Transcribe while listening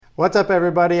What's up,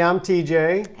 everybody? I'm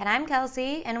TJ. And I'm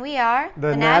Kelsey, and we are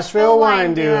the Nashville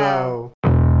Wine Duo.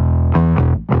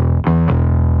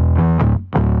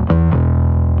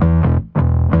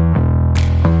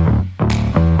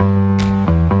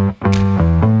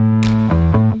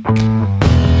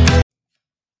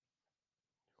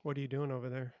 What are you doing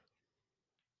over there?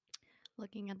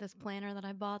 Looking at this planner that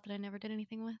I bought that I never did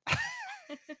anything with.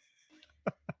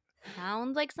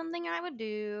 Sounds like something I would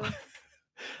do.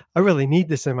 I really need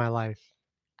this in my life.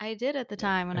 I did at the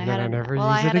time when And I then had I never use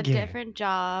it had a again. different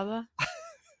job.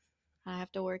 I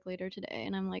have to work later today,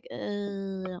 and I'm like, I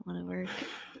don't want to work.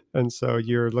 And so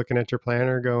you're looking at your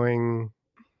planner going,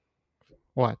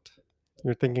 what?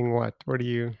 You're thinking what? What do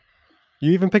you...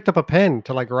 You even picked up a pen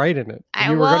to write in it.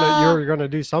 You were gonna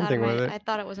do something with it. I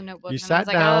thought it was a notebook. You and sat I was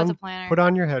like, down, oh, it's a planner. put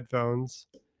on your headphones,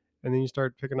 and then you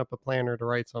start picking up a planner to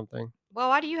write something. Well,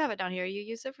 why do you have it down here? You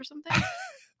use it for something?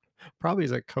 Probably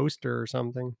as a coaster or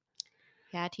something.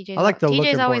 Yeah,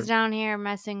 TJ's always down here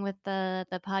messing with the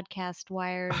podcast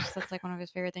wires. That's like one of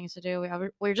his favorite things to do. We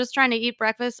were just trying to eat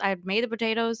breakfast. I made the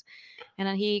potatoes, and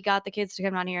then he got the kids to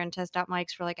come down here and test out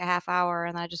mics for like a half hour.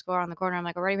 And then I just go around the corner. I'm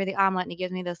like, we're ready for the omelet. And he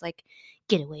gives me this like,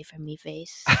 get away from me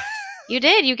face. You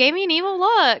did. You gave me an evil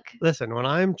look. Listen, when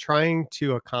I'm trying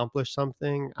to accomplish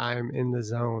something, I'm in the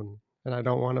zone and I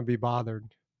don't want to be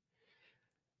bothered.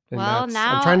 And well,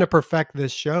 now I'm trying to perfect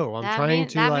this show. That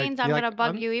means I'm going to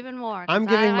bug you even more. I'm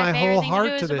giving my whole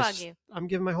heart to this. I'm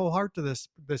giving my whole heart to this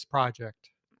project.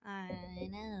 I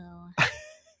know.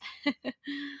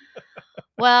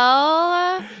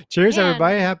 Well, cheers, man,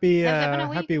 everybody! Happy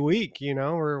happy week. You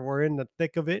know, we're in the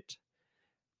thick of it,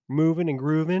 moving and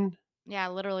grooving. Yeah,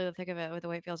 literally the thick of it with the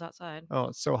way it feels outside. Oh,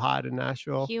 it's so hot in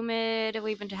Nashville. Humid.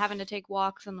 We've been having to take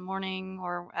walks in the morning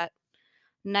or at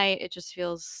night. It just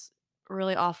feels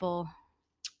really awful.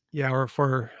 Yeah, we're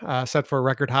set for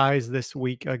record highs this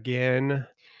week again.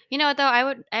 You know what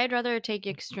though? I'd rather take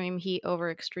extreme heat over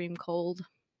extreme cold.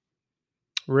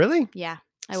 Really? Yeah,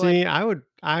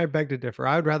 I beg to differ.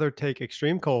 I would rather take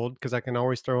extreme cold because I can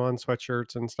always throw on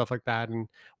sweatshirts and stuff like that. And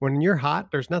when you're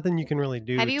hot, there's nothing you can really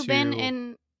do. Have you been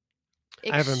in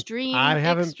extreme I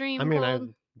haven't. Extreme I mean, cold?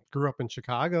 I grew up in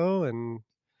Chicago, and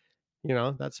you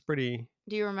know that's pretty.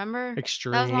 Do you remember?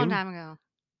 Extreme. That was a long time ago.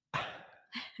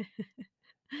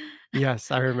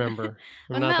 Yes, I remember.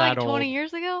 Wasn't that like 20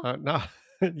 years ago? No.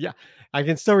 Yeah, I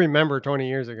can still remember 20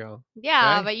 years ago.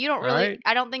 Yeah, right? But you don't really. Right?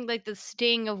 I don't think like the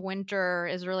sting of winter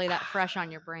is really that fresh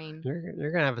on your brain.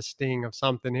 You're gonna have a sting of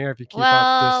something here if you keep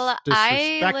up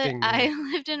disrespecting me. I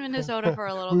lived in Minnesota for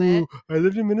a little bit. I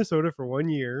lived in Minnesota for 1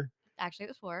 year. Actually, it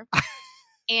was 4.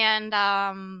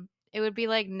 And it would be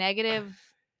like negative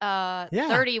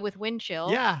 30 with wind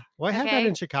chill. Yeah. Well, I had that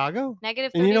in Chicago.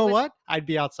 Negative 30. And you know what? I'd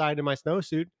be outside in my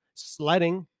snowsuit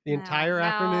sledding the entire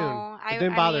afternoon. It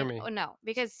didn't bother me. No,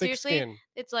 because Thick seriously, skin.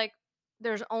 it's like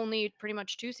there's only pretty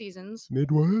much 2 seasons.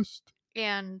 Midwest.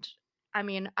 And I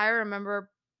mean, I remember,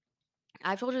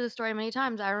 I've told you this story many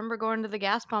times. I remember going to the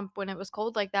gas pump when it was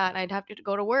cold like that, and I'd have to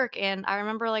go to work. And I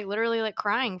remember like literally like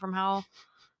crying from how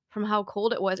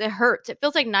cold it was. It hurts. It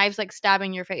feels like knives like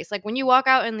stabbing your face. Like when you walk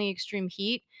out in the extreme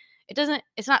heat,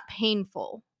 it's not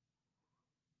painful.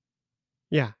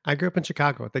 Yeah, I grew up in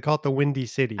Chicago. They call it the Windy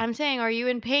City. I'm saying, are you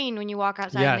in pain when you walk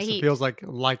outside in the heat? Yes, it feels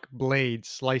like blades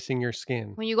slicing your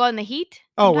skin. When you go in the heat?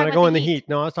 Oh, when I go in the heat.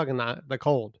 No, I was talking the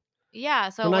cold. Yeah,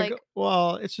 so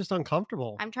well, it's just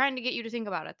uncomfortable. I'm trying to get you to think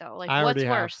about it though. Like, what's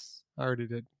worse? I already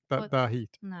did. The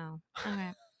heat. No.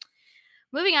 Okay.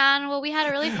 Moving on. Well, we had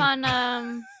a really fun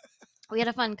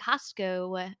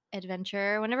Costco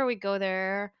adventure. Whenever we go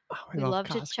there, we love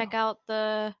to check out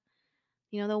the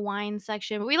wine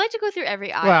section. But we like to go through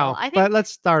every aisle. Well, but let's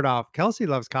start off. Kelsey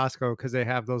loves Costco because they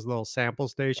have those little sample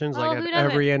stations at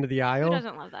every end of the aisle. Who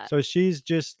doesn't love that? So she's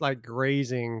just like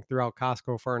grazing throughout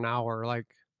Costco for an hour. Like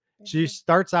she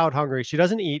starts out hungry. She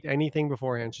doesn't eat anything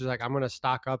beforehand. She's like, I'm going to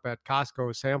stock up at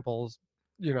Costco samples,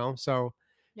 so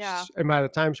yeah. And by the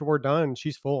time we're done,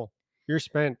 she's full. You're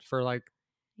spent for till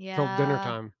dinner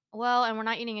time. Well, and we're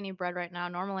not eating any bread right now.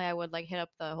 Normally I would hit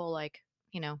up the whole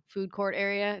food court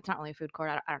area. It's not really a food court.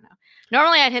 I don't know.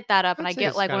 Normally I'd hit that up and I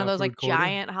get one of those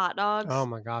giant hot dogs. Oh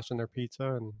my gosh, and their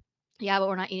pizza and yeah, but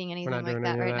we're not eating anything like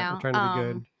that right now. We're trying to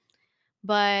be good.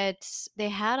 But they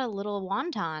had a little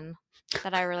wonton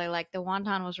that I really liked. The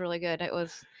wonton was really good. It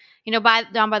was,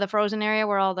 down by the frozen area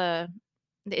where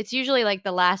it's usually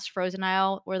the last frozen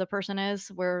aisle where the person is,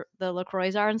 where the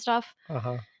LaCroix are and stuff.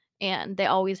 Uh-huh. And they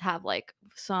always have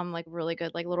some really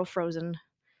good little frozen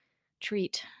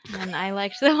treat, and I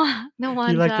liked the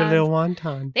wontons. You liked the little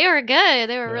wonton? They were good.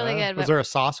 They were really good. Was there a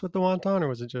sauce with the wonton, or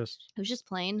was it just? It was just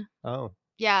plain. Oh.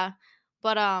 Yeah,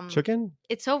 But Chicken?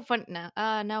 it's so fun. No,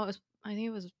 I think it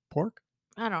was. Pork?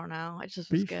 I don't know. It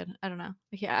just was Beef? good. I don't know.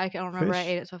 I can't remember. I Fish?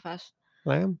 ate it so fast.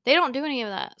 Lamb? They don't do any of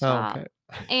that. Oh, Stop. okay.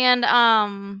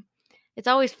 And it's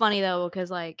always funny though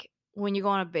because like when you go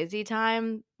on a busy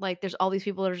time, like there's all these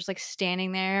people that are just like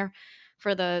standing there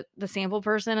for the sample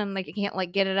person and like you can't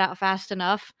like get it out fast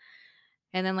enough.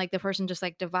 And then like the person just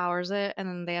like devours it and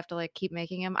then they have to like keep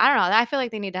making them. I don't know. I feel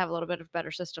like they need to have a little bit of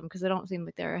better system because they don't seem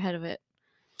like they're ahead of it.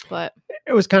 But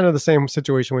It was kind of the same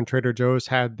situation when Trader Joe's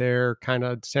had their kind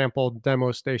of sample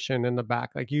demo station in the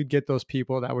back. Like you'd get those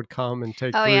people that would come and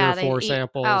take oh 3 or yeah, they 4 eat.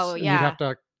 samples Oh and you'd yeah, have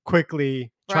to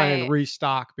quickly try and right.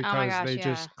 restock Oh my because gosh, they yeah.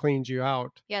 just cleaned you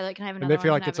out. Yeah, like, "Can I have And they another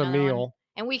feel one? Can like I have it's a another one?" meal.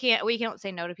 And we can't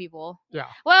say no to people. Yeah.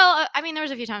 Well, I mean, there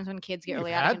was a few times when kids get You've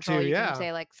really out of had to, control, you can yeah.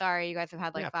 say, like, "Sorry, you guys have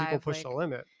had, like, Yeah, people 5," push the like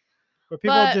limit. But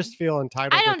people but just feel I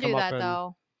entitled to don't do come up that, and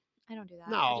though. I don't do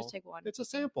that. I just no, take one. it's a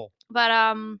sample. But,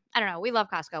 I don't know, we love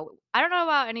Costco. I don't know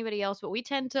about anybody else, but we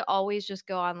tend to always just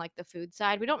go on, like, the food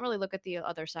side. We don't really look at the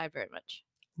other side very much.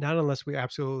 Not unless we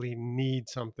absolutely need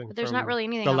something But there's not from really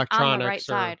the anything on the right electronics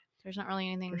or side. There's not really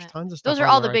anything there's that tons of those stuff are on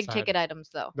all the the right big side. ticket items,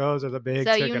 though. Those are the big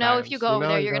So, ticket if you items. go over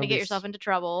there, You're you're gonna gonna be get yourself into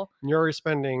trouble you're already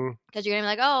spending. because you're gonna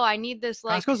be like, "Oh, I need this,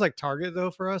 like." Costco's like Target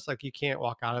though for us. Like you can't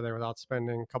walk out of there without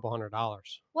spending a couple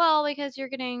 $100. Well, because you're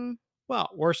getting. Well,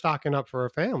 we're stocking up for a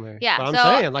family, Yeah, but I'm so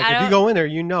saying like I if you don't. go in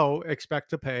there, expect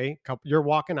to pay. You're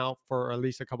walking out for at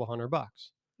least a couple $100.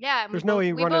 Yeah, and There's no way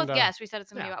you we run both into guessed. We said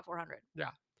it's gonna be yeah, about 400, yeah,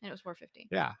 and it was 450.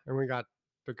 yeah, and we got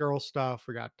the girl stuff.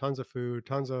 We got tons of food,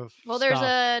 tons of Well, there's stuff.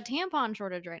 a tampon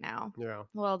shortage right now. Yeah,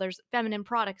 Well, there's feminine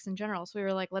products in general, so we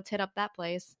were like, let's hit up that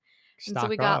place, and so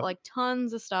we stock got up. like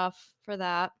tons of stuff for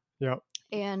that, Yep.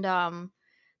 and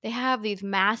they have these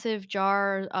massive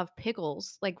jars of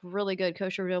pickles, like really good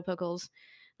kosher real pickles,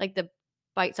 like the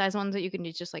bite-sized ones that you can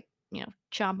just like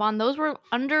chomp on. Those were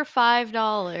under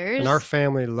And our $5.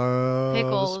 family loves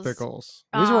Pickles. pickles.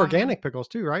 These are organic pickles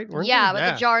too, right? Weren't they? Yeah, but the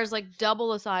Yeah. jar is like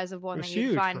double the size of It one was that you'd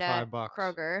huge for find at $5.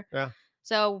 Kroger. Yeah.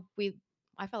 So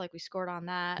I felt like we scored on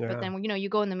that. But Yeah. then you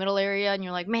go in the middle area and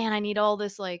you're like, man, I need all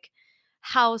this like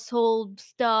household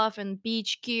stuff and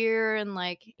beach gear and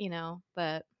like,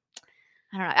 but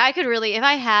I don't know. I could really, if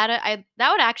I had it,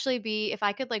 that would actually be if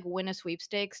I could like win a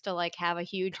sweepstakes to like have a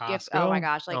huge gift. Oh my Costco.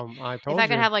 gosh. Like I if told I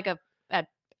could you. have like a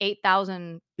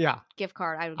 8,000 Yeah. gift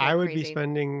card, I would I go would be crazy.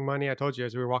 spending money. I told you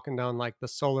as we were walking down like the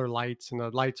solar lights and the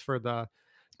lights for the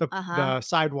Uh-huh. the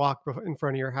sidewalk in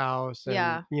front of your house and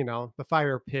Yeah. the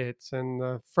fire pits and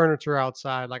the furniture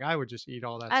outside. Like I would just eat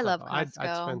all that I stuff love up. I'd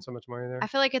Costco. spend so much money I there.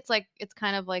 feel like it's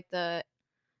kind of like the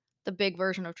big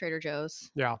version of Trader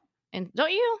Joe's. Yeah. And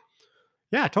don't you?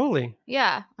 Yeah, totally.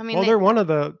 Yeah. I mean, Well, they're one of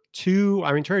the two.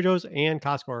 I mean, Trader Joe's and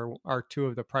Costco are two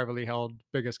of the privately held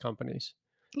biggest companies.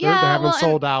 They yeah, haven't well, and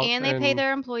sold out, and they pay and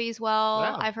their employees well.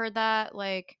 yeah, I've heard that.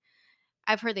 Like,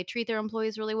 I've heard they treat their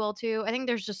employees really well too. I think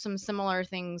there's just some similar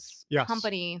things yes,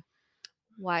 company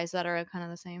wise that are kind of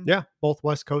the same. yeah, both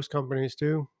West Coast companies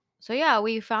too. So yeah,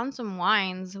 we found some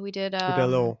wines. We did We did a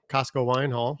little Costco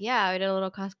wine haul yeah, we did a little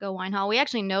Costco wine haul. We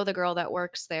actually know the girl that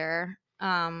works there.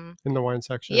 in the wine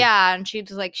section. Yeah, and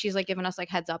she's like giving us like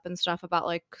heads up and stuff about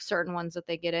like certain ones that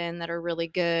they get in that are really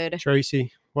good.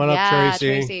 Tracy, what up, Yeah,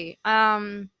 Tracy?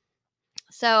 Tracy.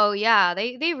 So yeah,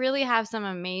 they really have some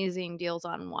amazing deals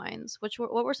on wines. What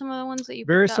were some of the ones that you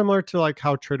Very picked up? similar to like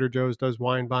how Trader Joe's does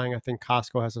wine buying. I think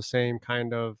Costco has the same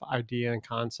kind of idea and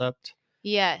concept.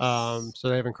 Yes. So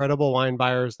they have incredible wine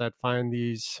buyers that find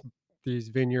these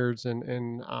vineyards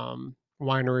and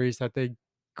wineries that they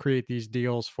create these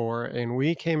deals for. And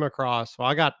we came across.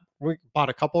 Well, we bought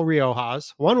a couple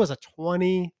Riojas. One was a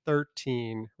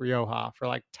 2013 Rioja for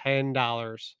like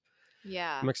 $10.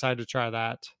 Yeah. I'm excited to try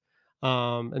that.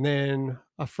 And then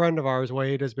a friend of ours,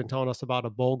 Wade, has been telling us about a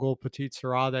Bogle Petite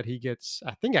Syrah that he gets,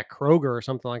 I think, at Kroger or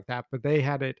something like that. But they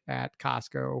had it at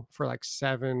Costco for like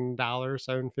 $7,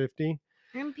 $7.50.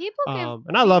 And people give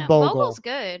And I love Bogle. Bogle's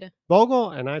good.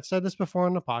 Bogle, and I'd said this before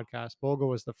on the podcast, Bogle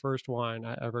was the first wine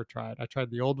I ever tried. I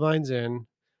tried the Old Vines Inn,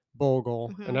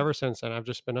 Bogle, and ever since then, I've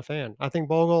just been a fan. I think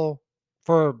Bogle,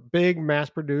 for big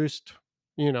mass-produced,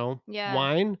 Yeah.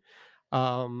 wine,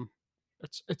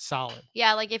 it's solid.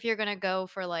 Yeah, like if you're gonna go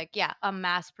for like a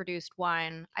mass produced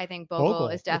wine, I think Bogle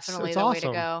is definitely It's the way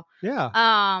awesome. to go.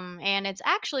 Yeah. And it's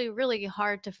actually really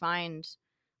hard to find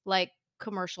like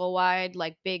commercial wide,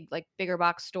 like bigger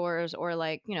box stores or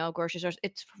like, grocery stores.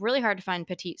 It's really hard to find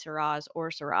petite Syrahs or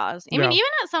Syrahs. I mean, Yeah. even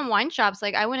at some wine shops,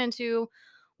 like I went into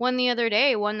one the other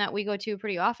day, one that we go to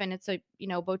pretty often. It's a,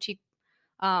 boutique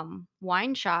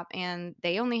wine shop and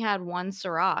they only had one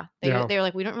Syrah. They're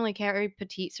like, we don't really carry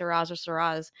petite Syrahs or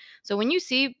Syrahs. So when you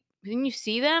see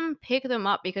them, pick them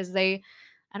up because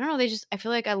I don't know. I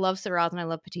feel like I love Syrahs and I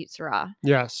love Petite Syrah.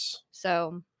 Yes.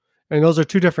 So. And those are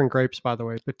 2 different grapes, by the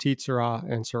way, Petite Syrah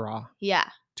and Syrah. Yeah.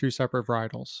 2 separate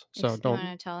varietals. So You want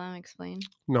to tell them, explain?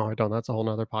 No, I don't. That's a whole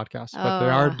nother podcast. But they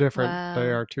are Oh, different. They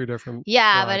wow. are 2 different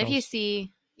Yeah, varietals. but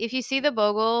if you see the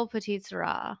Bogle Petite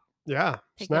Syrah, yeah,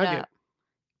 pick snag it up.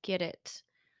 Get it.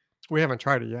 We haven't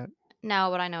tried it yet. No,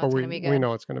 but I know it's going to be good. We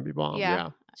know it's going to be bomb. Yeah,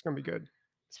 it's going to be good.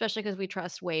 Especially because we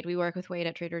trust Wade. We work with Wade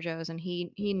at Trader Joe's, and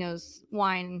he knows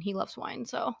wine. He loves wine.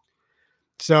 So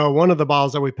one of the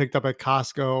bottles that we picked up at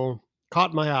Costco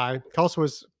caught my eye. Kelsey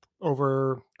was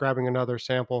over grabbing another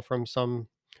sample from some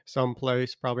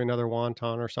place, probably another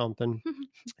wonton or something,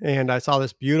 and I saw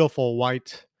this beautiful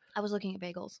white. I was looking at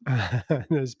bagels.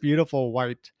 This beautiful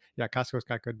white. Yeah, Costco's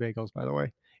got good bagels, by the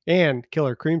way, and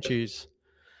killer cream cheese.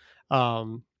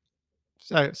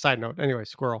 Side note. Anyway,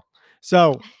 squirrel.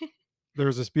 So there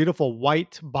was this beautiful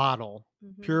white bottle,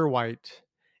 pure white,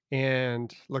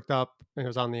 and looked up, and it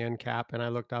was on the end cap, and I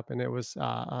looked up, and it was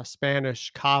a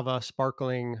Spanish Cava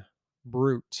sparkling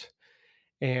brut,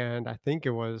 and I think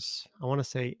it was, I want to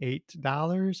say $8,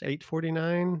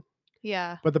 $8.49.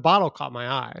 Yeah. But the bottle caught my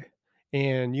eye,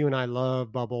 and you and I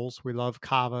love bubbles. We love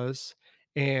Cavas.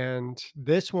 And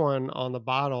this one on the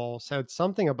bottle said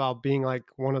something about being like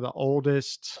one of the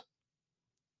oldest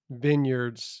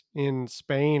vineyards in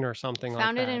Spain or something like that.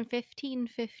 Founded in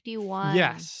 1551.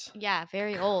 Yes. Yeah,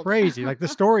 very old. Crazy. Like the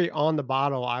story on the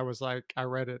bottle, I was like, I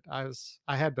read it. I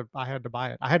had to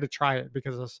buy it. I had to try it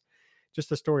because it was just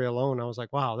the story alone. I was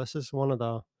like, wow, this is one of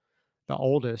the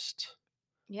oldest.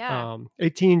 Yeah.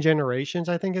 18 generations,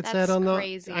 I think it said on the.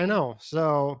 Crazy. I know.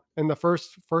 So, and the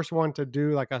first one to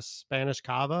do like a Spanish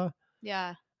Cava.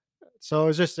 Yeah. So it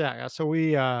was just so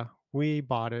we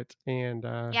bought it, and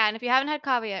yeah, and if you haven't had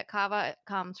Cava yet, Cava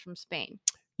comes from Spain.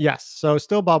 Yes, so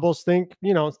still bubbles. Think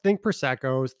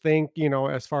Prosecco's. Think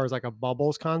as far as like a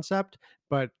bubbles concept,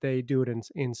 but they do it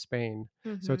in Spain.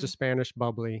 So it's a Spanish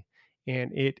bubbly,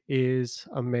 and it is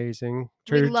amazing.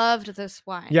 We loved this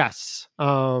wine. Yes.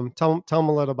 Tell them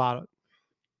a little about it.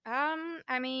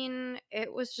 I mean,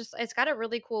 it's got a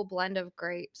really cool blend of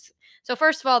grapes. So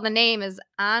first of all, the name is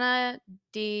Ana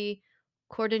de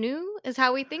Cordonu is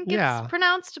how we think it's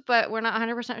pronounced, but we're not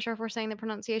 100% sure if we're saying the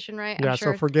pronunciation right. Yeah,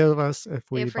 so forgive us if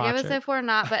we forgive us it. if we're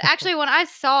not. But actually, when I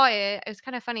saw it, it was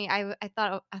kind of funny. I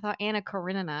thought Anna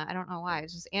Karenina. I don't know why.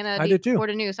 It's just Anna de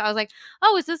Cordonu. So I was like,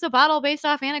 oh, is this a bottle based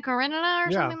off Anna Karenina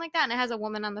or something like that? And it has a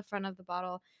woman on the front of the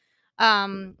bottle.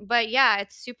 But yeah,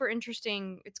 it's super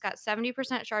interesting. It's got 70%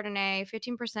 Chardonnay,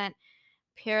 15%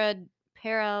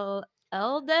 Parallelda.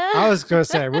 I was gonna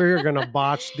say we're gonna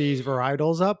botch these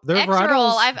varietals up. They're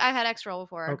varietals. I've had X-Roll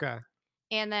before. Okay.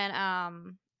 And then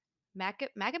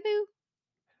Macabeo.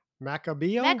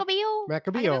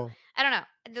 I don't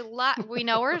know. We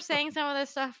know we're saying some of this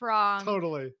stuff wrong.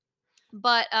 Totally.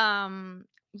 But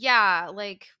yeah,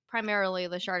 like primarily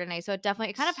the Chardonnay. So it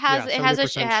definitely kind of has it has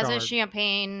a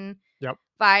champagne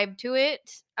vibe to it.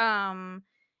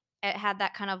 It had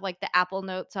that kind of like the apple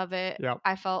notes of it. Yep.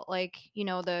 I felt like,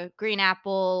 the green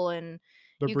apple and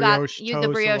the brioche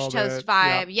toast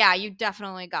vibe. Yep. Yeah, you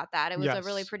definitely got that. It was a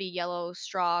really pretty yellow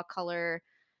straw color,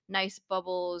 nice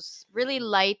bubbles, really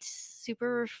light, super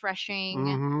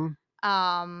refreshing.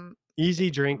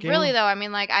 Easy drinking. Really though, I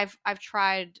mean, like I've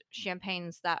tried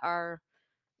champagnes that are,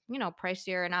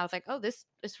 pricier, and I was like, oh, this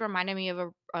reminded me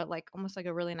of a like almost like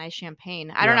a really nice champagne.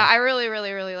 I don't know. I really,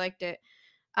 really, really liked it.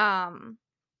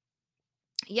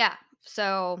 Yeah,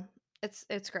 so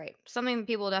it's great. Something that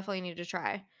people definitely need to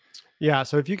try. Yeah,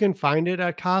 so if you can find it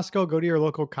at Costco, go to your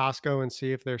local Costco and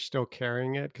see if they're still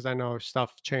carrying it, because I know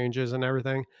stuff changes and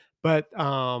everything. But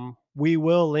we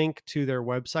will link to their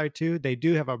website too. They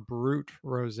do have a Brut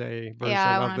Rosé version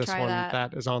of this one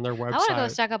that is on their website. I want to go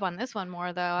stock up on this one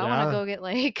more though. I want to go get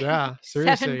like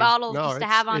 7 bottles just to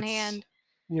have on hand.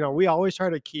 We always try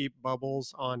to keep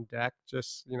bubbles on deck,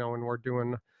 just when we're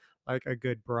doing like a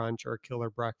good brunch or a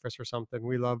killer breakfast or something.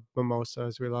 We love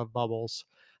mimosas, we love bubbles.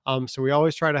 So we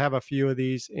always try to have a few of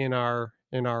these in our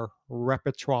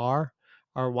repertoire,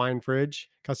 our wine fridge.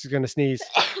 Kelsey's gonna sneeze.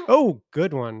 Oh,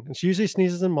 good one. And she usually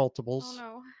sneezes in multiples.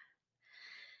 Oh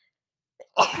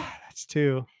no. That's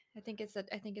 2. I think it's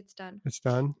done. It's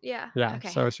done? Yeah. Yeah. Okay.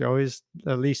 So she always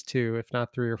at least 2, if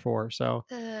not 3 or 4. So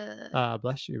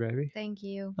bless you, baby. Thank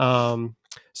you.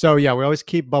 So yeah, we always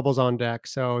keep bubbles on deck.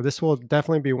 So this will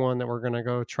definitely be one that we're gonna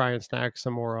go try and snag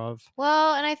some more of.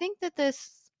 Well, and I think that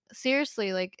this,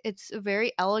 seriously, like, it's a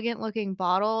very elegant looking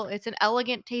bottle. It's an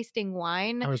elegant tasting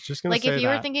wine. I was just gonna say if you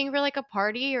were thinking for like a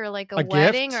party or like a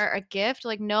wedding or a gift,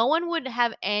 like no one would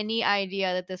have any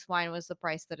idea that this wine was the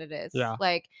price that it is. Yeah.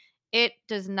 Like It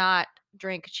does not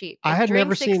drink cheap. I It had never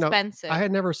drinks seen expensive. I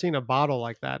had never seen a bottle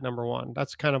like that, number one.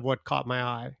 That's kind of what caught my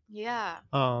eye. Yeah.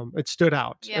 It stood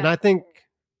out. And Yeah. I think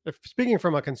if speaking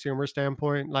from a consumer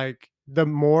standpoint, like the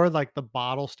more like the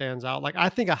bottle stands out, like I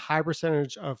think a high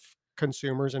percentage of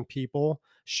consumers and people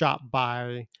shop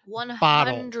by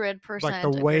bottle, like the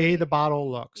 100% way the agree. bottle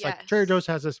looks. Like Trader Yes. Joe's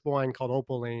has this wine called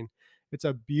Opaline. It's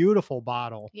a beautiful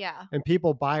bottle. Yeah. And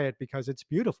people buy it because it's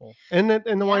beautiful. And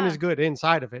the wine is Yeah. good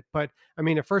inside of it. But I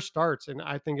mean, it first starts, and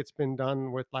I think it's been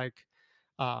done with like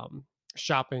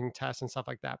shopping tests and stuff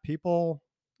like that. People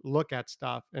look at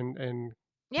stuff and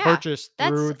Yeah. purchase That's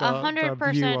through the view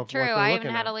 100% of true. what they're I even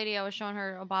looking had at. a lady, I was showing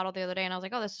her a bottle the other day and I was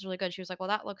like, "Oh, this is really good." She was like, "Well,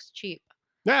 that looks cheap.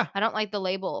 Yeah, I don't like the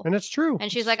label." and it's true.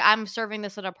 And she's like, "I'm serving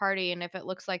this at a party, and if it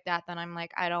looks like that, then I'm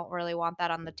like, I don't really want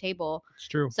that on the table." It's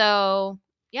true. So,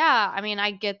 yeah, I mean,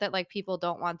 I get that like people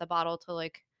don't want the bottle to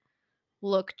like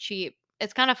look cheap.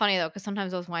 It's kind of funny though, because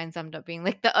sometimes those wines end up being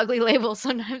like the ugly labels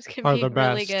sometimes can Are be the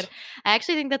really good. best. I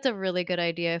actually think that's a really good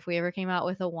idea. If we ever came out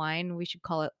with a wine, we should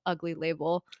call it Ugly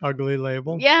Label. Ugly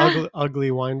label. Yeah.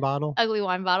 Ugly wine bottle. Ugly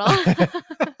wine bottle.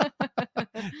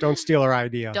 Don't steal our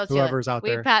idea. Don't steal it. Whoever's out We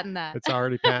there. patent that. It's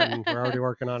already patented. We're already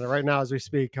working on it right now as we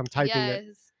speak. I'm typing it.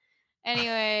 Yes.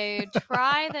 Anyway,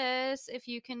 try this if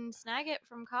you can snag it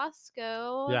from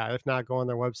Costco. Yeah, if not, go on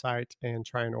their website and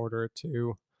try and order it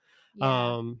too.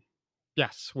 Yeah.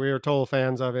 Yes, we are total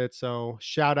fans of it. So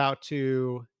shout out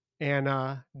to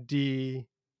Anna D.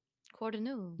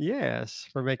 Cordonu. Yes,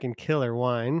 for making killer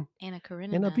wine Anna in a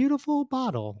Karenina. beautiful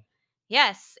bottle.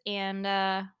 Yes, and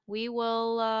we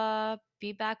will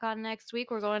be back on next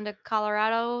week. We're going to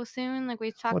Colorado soon, like we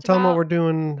Well, talked tell them what about. we're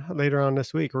doing later on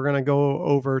this week. We're going to go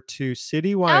over to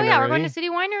City Oh yeah, we're going to Winery. City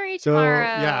Winery So,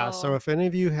 yeah. So tomorrow. if any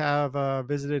of you have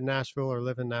visited Nashville or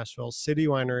live in Nashville, City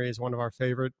Winery is one of our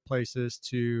favorite places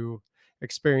to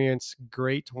experience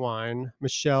great wine.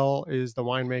 Michelle is the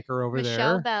winemaker over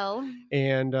Michelle there. Bell.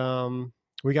 And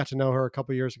we got to know her a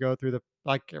couple years ago through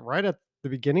right at the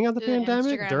beginning of the Through the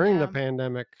pandemic, Instagram, during the yeah.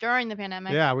 pandemic. During the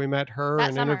pandemic. Yeah, we met her That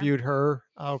and summer. interviewed her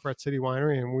over at City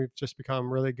Winery, and we've just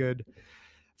become really good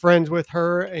friends with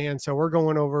her. And so we're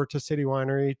going over to City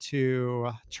Winery to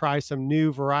try some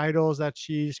new varietals that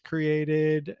she's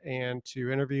created and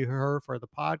to interview her for the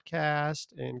podcast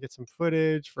and get some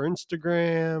footage for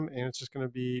Instagram. And it's just going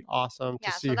to be awesome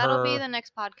to see so that'll her. be the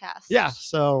next podcast. Yeah,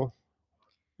 so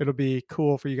it'll be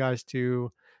cool for you guys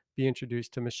to be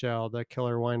introduced to Michelle, the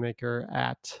killer winemaker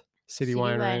at City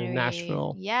Winery in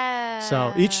Nashville. Yeah.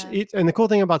 So each and the cool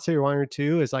thing about City Winery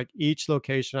too is like each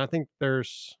location, I think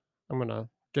I'm gonna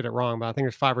get it wrong, but I think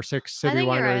there's 5 or 6 city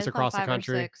wineries across the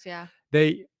country. 6, yeah.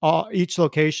 They all, each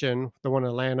location, the one in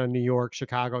Atlanta, New York,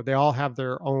 Chicago, they all have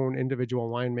their own individual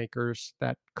winemakers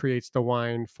that creates the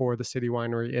wine for the City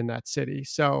Winery in that city.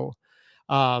 So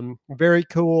very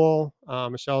cool.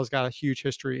 Michelle's got a huge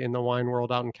history in the wine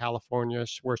world out in California,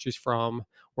 where she's from.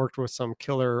 Worked with some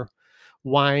killer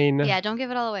wine don't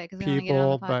give it all away because we want to get it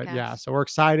on people, the podcast. but yeah, so we're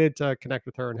excited to connect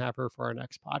with her and have her for our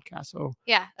next podcast. So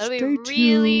yeah, it'll stay be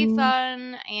really tuned.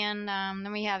 fun. And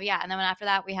then we have and then after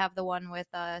that we have the one with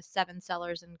 7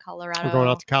 cellars in Colorado. We're going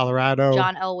out to Colorado.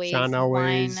 John Elway's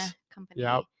wine company.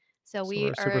 Yep. So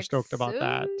we're super stoked about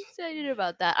that. Excited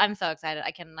about that. I'm so excited.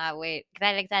 I cannot wait.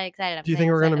 Excited. Do you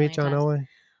think we're going to meet John Elway?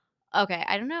 Okay,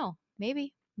 I don't know.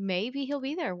 Maybe he'll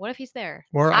be there. What if he's there?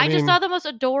 Or, I just saw the most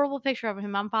adorable picture of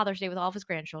him on Father's Day with all of his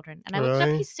grandchildren. And I looked up,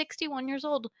 Really? he's 61 years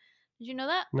old. Did you know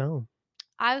that? No.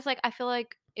 I was like, I feel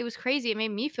like it was crazy. It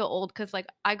made me feel old because like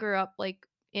I grew up like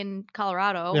in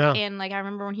Colorado. Yeah. And like I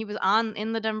remember when he was on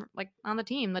the Denver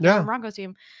Denver Broncos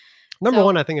team. Number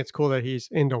one, I think it's cool that he's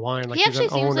into wine. Like he actually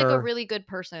he's an seems like a owner really good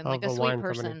person, like a sweet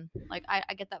person. Like I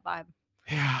get that vibe.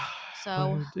 Yeah.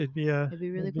 So it'd be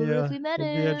really cool if we met him.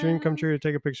 It'd be a dream come true to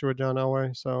take a picture with John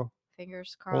Elway. So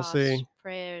fingers crossed. We'll see.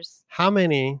 Prayers. How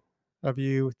many of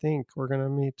you think we're gonna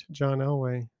meet John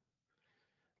Elway?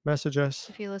 Message us.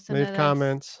 If you listen leave to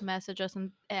comments. This, message us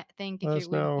and think Let if us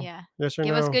you know. would. Yeah. Yes or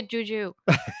Give no. us good juju.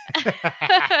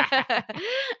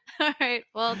 All right.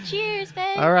 Well, cheers,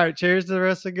 babe. All right. Cheers to the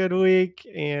rest of a good week.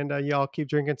 And y'all keep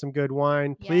drinking some good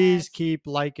wine. Please keep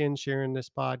liking, sharing this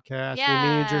podcast.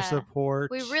 Yeah. We need your support.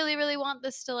 We really, really want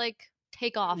this to like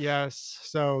take off. Yes.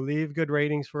 So leave good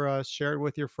ratings for us. Share it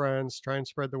with your friends. Try and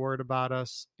spread the word about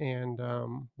us. And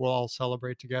we'll all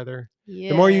celebrate together. Yeah.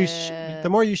 The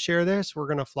more you share this, we're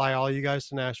going to fly all you guys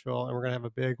to Nashville and we're going to have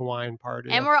a big wine party.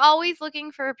 And we're always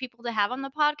looking for people to have on the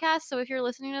podcast. So if you're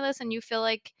listening to this and you feel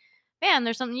like, man,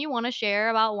 there's something you want to share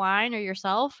about wine or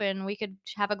yourself and we could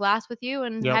have a glass with you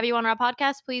and have you on our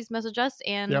podcast, please message us.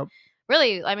 And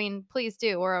really, I mean, please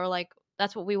do. We're like,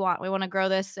 that's what we want. We want to grow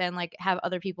this and like have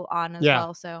other people on as Yeah.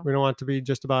 well. So We don't want it to be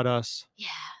just about us. yeah,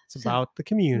 It's about the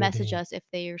community. Message us if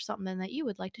there's something that you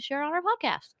would like to share on our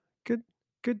podcast.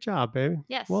 Good job, baby.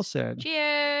 Yes. Well said.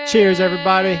 Cheers. Cheers,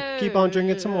 everybody. Keep on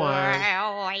drinking some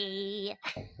wine.